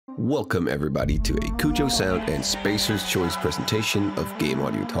Welcome everybody to a Cujo Sound and Spacer's Choice presentation of Game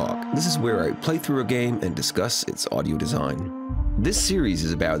Audio Talk. This is where I play through a game and discuss its audio design. This series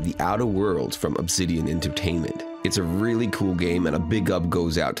is about The Outer Worlds from Obsidian Entertainment. It's a really cool game, and a big up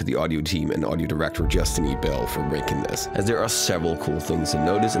goes out to the audio team and audio director Justin E. Bell for making this, as there are several cool things to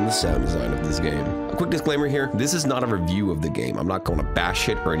notice in the sound design of this game. A quick disclaimer here, this is not a review of the game. I'm not going to bash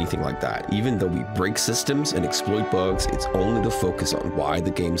it or anything like that. Even though we break systems and exploit bugs, it's only to focus on why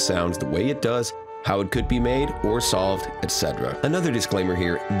the game sounds the way it does, how it could be made or solved, etc. Another disclaimer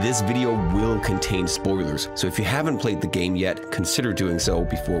here, this video will contain spoilers, so if you haven't played the game yet, consider doing so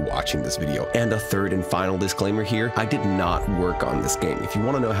before watching this video. And a third and final disclaimer here, I did not work on this game. If you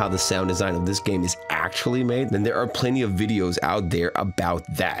want to know how the sound design of this game is actually made, then there are plenty of videos out there about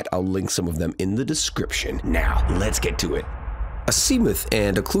that. I'll link some of them in the description. Now, let's get to it. Azimuth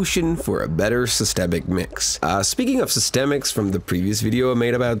and Occlusion for a better systemic mix. Speaking of systemics from the previous video I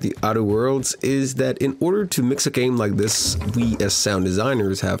made about the Outer Worlds, is that in order to mix a game like this, we as sound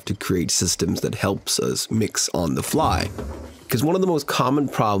designers have to create systems that helps us mix on the fly. Because one of the most common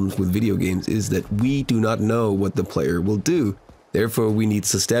problems with video games is that we do not know what the player will do. Therefore, we need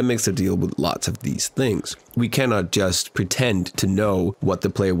systemics to deal with lots of these things. We cannot just pretend to know what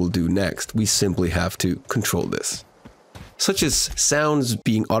the player will do next. We simply have to control this. Such as sounds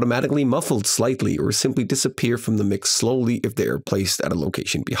being automatically muffled slightly or simply disappear from the mix slowly if they are placed at a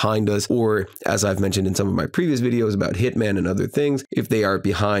location behind us, or as I've mentioned in some of my previous videos about Hitman and other things, if they are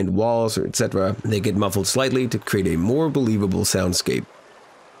behind walls or etc., they get muffled slightly to create a more believable soundscape.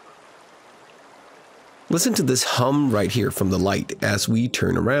 Listen to this hum right here from the light as we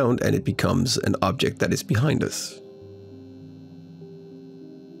turn around and it becomes an object that is behind us.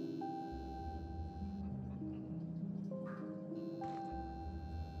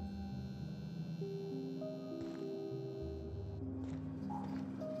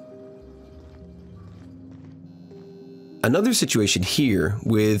 Another situation here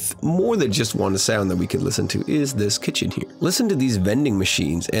with more than just one sound that we could listen to is this kitchen here. Listen to these vending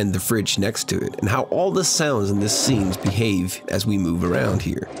machines and the fridge next to it and how all the sounds in this scene behave as we move around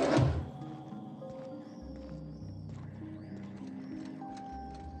here.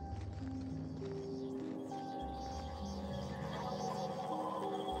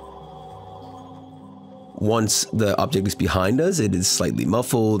 Once the object is behind us, it is slightly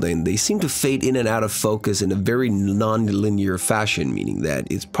muffled and they seem to fade in and out of focus in a very non-linear fashion, meaning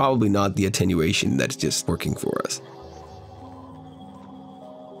that it's probably not the attenuation that's just working for us.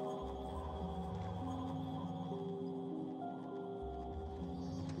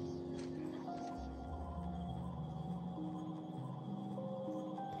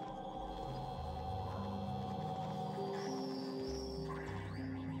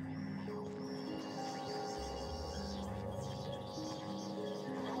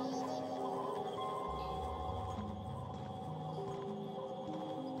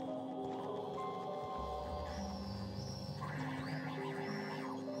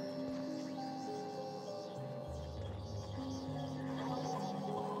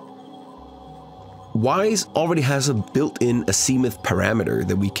 Wwise already has a built-in Azimuth parameter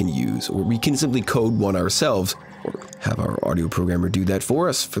that we can use, or we can simply code one ourselves, or have our audio programmer do that for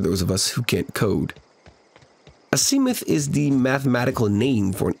us, for those of us who can't code. Azimuth is the mathematical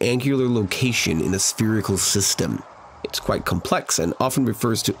name for an angular location in a spherical system. It's quite complex and often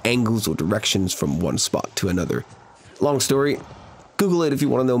refers to angles or directions from one spot to another. Long story. Google it if you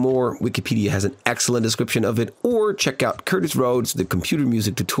want to know more. Wikipedia has an excellent description of it, or check out Curtis Rhodes' The Computer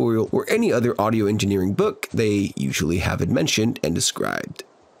Music Tutorial or any other audio engineering book. They usually have it mentioned and described.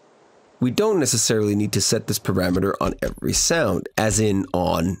 We don't necessarily need to set this parameter on every sound, as in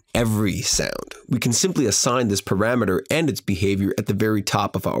on every sound. We can simply assign this parameter and its behavior at the very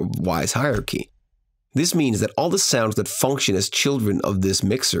top of our Wwise hierarchy. This means that all the sounds that function as children of this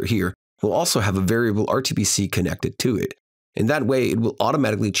mixer here will also have a variable RTBC connected to it. In that way, it will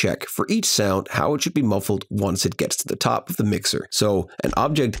automatically check for each sound how it should be muffled once it gets to the top of the mixer. So an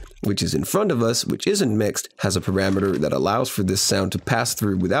object which is in front of us, which isn't mixed, has a parameter that allows for this sound to pass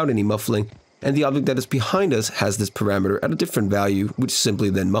through without any muffling, and the object that is behind us has this parameter at a different value, which simply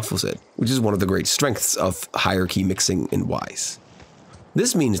then muffles it, which is one of the great strengths of hierarchy mixing in Wwise.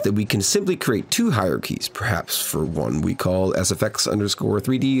 This means that we can simply create two hierarchies, perhaps for one we call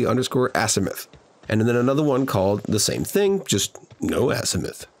SFX_3D_Azimuth. And then another one called the same thing, just no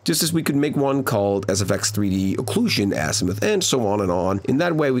azimuth. Just as we could make one called SFX3D Occlusion Azimuth, and so on and on. In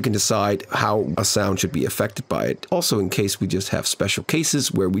that way we can decide how a sound should be affected by it, also in case we just have special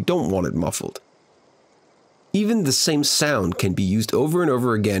cases where we don't want it muffled. Even the same sound can be used over and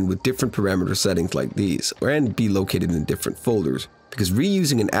over again with different parameter settings like these, and be located in different folders. because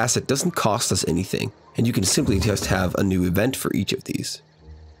reusing an asset doesn't cost us anything, and you can simply just have a new event for each of these.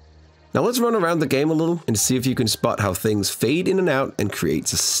 Now let's run around the game a little and see if you can spot how things fade in and out and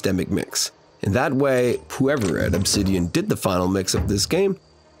creates a systemic mix. In that way, whoever at Obsidian did the final mix of this game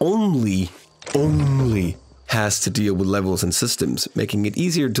only has to deal with levels and systems, making it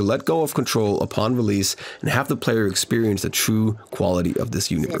easier to let go of control upon release and have the player experience the true quality of this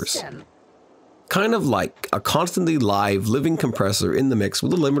universe. Kind of like a constantly live living compressor in the mix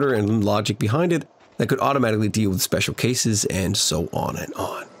with a limiter and logic behind it that could automatically deal with special cases and so on and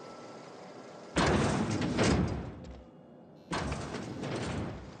on.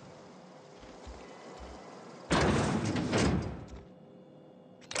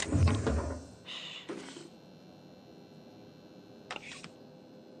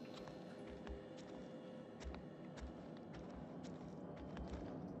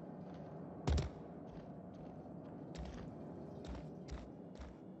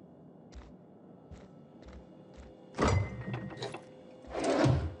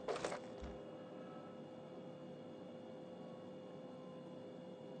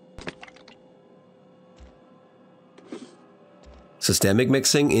 Systemic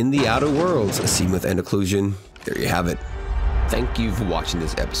mixing in the Outer Worlds, Azimuth and Occlusion. There you have it. Thank you for watching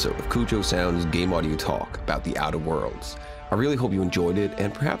this episode of Cujo Sound's Game Audio Talk about the Outer Worlds. I really hope you enjoyed it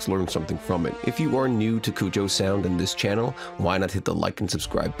and perhaps learned something from it. If you are new to Cujo Sound and this channel, why not hit the like and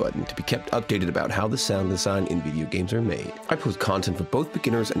subscribe button to be kept updated about how the sound design in video games are made. I post content for both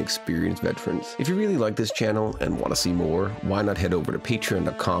beginners and experienced veterans. If you really like this channel and want to see more, why not head over to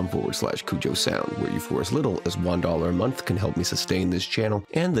patreon.com/Cujo Sound, where you for as little as $1 a month can help me sustain this channel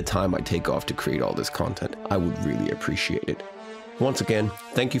and the time I take off to create all this content. I would really appreciate it. Once again,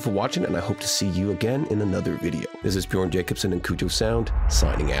 thank you for watching, and I hope to see you again in another video. This is Bjørn Jacobsen and Cujo Sound,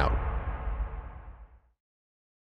 signing out.